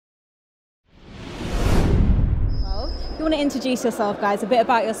you want to introduce yourself, guys, a bit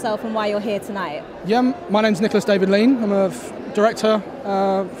about yourself and why you're here tonight? Yeah, my name's Nicholas David Lean. I'm a director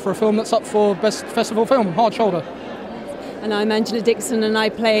for a film that's up for Best Festival Film, Hard Shoulder. And I'm Angela Dixon, and I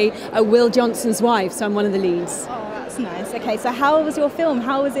play Will Johnson's wife, so I'm one of the leads. Oh, that's nice. Okay, so how was your film?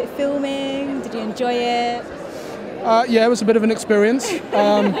 How was it filming? Did you enjoy it? Yeah, it was a bit of an experience,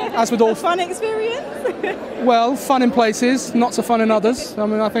 as with all... Fun experience? Well, fun in places, not so fun in others. I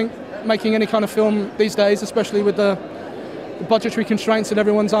mean, I think making any kind of film these days, especially with the budgetary constraints that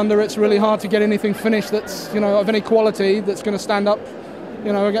everyone's under, it's really hard to get anything finished that's, of any quality that's going to stand up,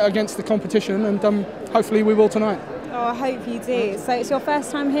 against the competition, and hopefully we will tonight. Oh, I hope you do. So it's your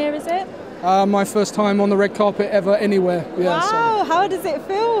first time here, is it? My first time on the red carpet ever anywhere. Yeah, wow, how does it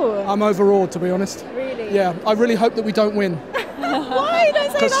feel? I'm overawed, to be honest. Really? Yeah, I really hope that we don't win. Why?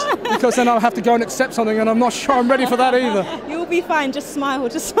 Don't say that. Because then I'll have to go and accept something, and I'm not sure I'm ready for that either. You'll be fine, just smile,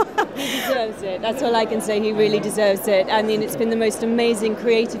 just smile. He deserves it, that's all I can say, he really deserves it. I mean, it's been the most amazing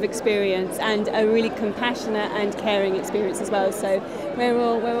creative experience and a really compassionate and caring experience as well, so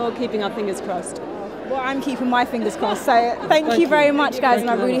we're all keeping our fingers crossed. Well, I'm keeping my fingers crossed, so thank you very much, guys, and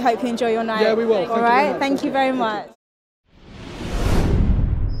I really hope you enjoy your night. Yeah, we will. All right, thank you very much.